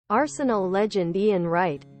Arsenal legend Ian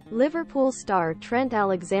Wright, Liverpool star Trent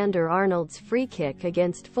Alexander-Arnold's free kick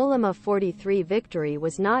against Fulham'a 43 victory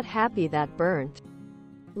was not happy that Bernd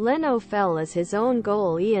Leno fell as his own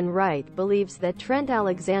goal. Ian Wright believes that Trent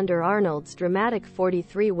Alexander-Arnold's dramatic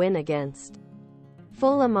 43 win against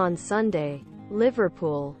Fulham on Sunday,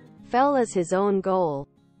 Liverpool, fell as his own goal.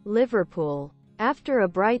 Liverpool, after a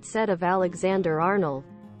bright set of Alexander-Arnold,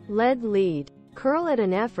 led lead, curl at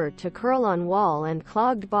an effort to curl on wall and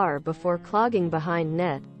clogged bar before clogging behind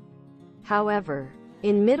net. However,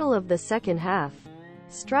 in middle of the second half,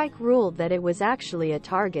 strike ruled that it was actually a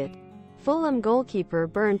target. Fulham goalkeeper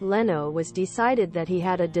Bernd Leno was decided that he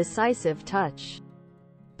had a decisive touch.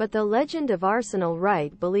 But the legend of Arsenal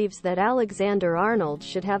Wright believes that Alexander-Arnold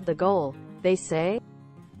should have the goal, they say.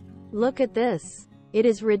 Look at this. It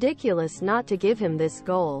is ridiculous not to give him this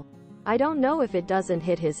goal. I don't know if it doesn't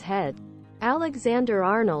hit his head.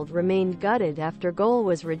 Alexander-Arnold remained gutted after goal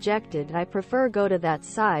was rejected. I prefer go to that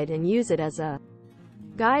side and use it as a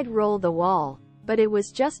guide, roll the wall. But it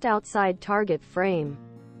was just outside target frame.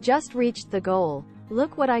 Just reached the goal.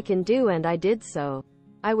 Look what I can do, and I did so.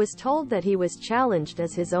 I was told that he was challenged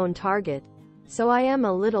as his own target, so I am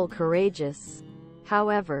a little courageous.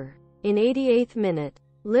 However, in 88th minute,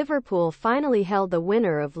 Liverpool finally held the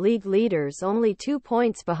winner of league leaders only 2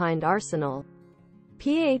 points behind Arsenal.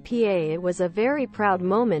 It was a very proud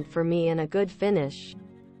moment for me and a good finish.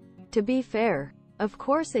 To be fair, of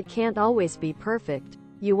course it can't always be perfect.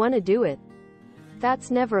 You want to do it. That's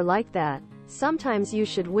never like that. Sometimes you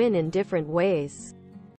should win in different ways.